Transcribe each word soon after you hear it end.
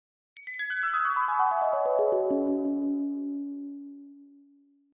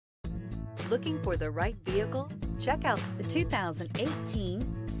Looking for the right vehicle? Check out the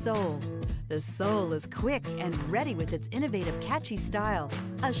 2018 Soul. The Soul is quick and ready with its innovative, catchy style,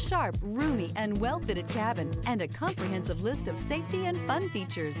 a sharp, roomy, and well-fitted cabin, and a comprehensive list of safety and fun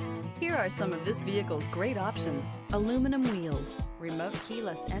features. Here are some of this vehicle's great options: aluminum wheels, remote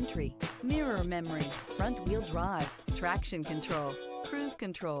keyless entry, mirror memory, front-wheel drive, traction control, cruise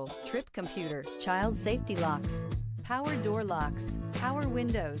control, trip computer, child safety locks, power door locks, power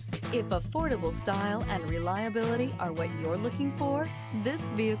windows. If affordable style and reliability are what you're looking for, this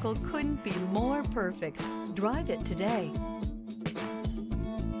vehicle couldn't be more perfect. Drive it today.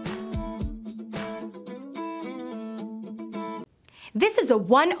 This is a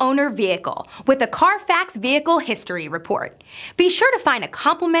one-owner vehicle with a Carfax Vehicle History Report. Be sure to find a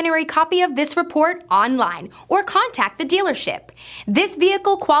complimentary copy of this report online or contact the dealership. This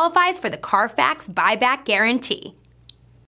vehicle qualifies for the Carfax Buyback Guarantee.